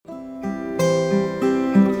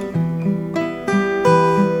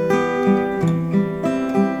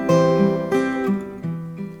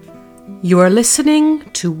You are listening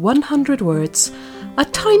to 100 Words, a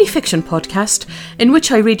tiny fiction podcast in which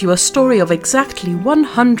I read you a story of exactly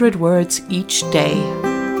 100 words each day.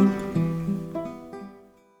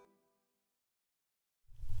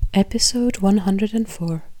 Episode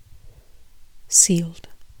 104. Sealed.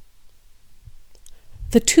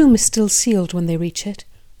 The tomb is still sealed when they reach it.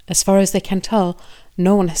 As far as they can tell,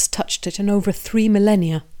 no one has touched it in over 3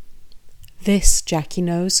 millennia. This, Jackie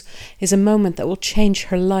knows, is a moment that will change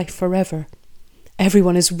her life forever.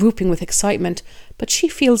 Everyone is whooping with excitement, but she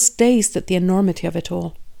feels dazed at the enormity of it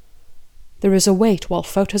all. There is a wait while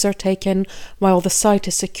photos are taken, while the site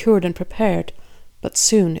is secured and prepared, but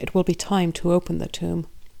soon it will be time to open the tomb.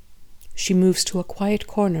 She moves to a quiet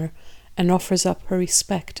corner and offers up her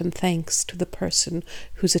respect and thanks to the person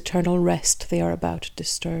whose eternal rest they are about to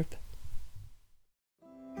disturb.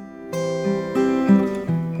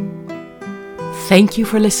 Thank you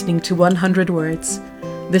for listening to 100 Words.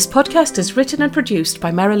 This podcast is written and produced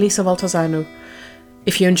by Marilisa Valtazano.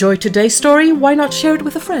 If you enjoyed today's story, why not share it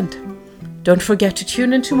with a friend? Don't forget to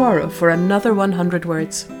tune in tomorrow for another 100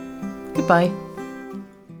 Words. Goodbye.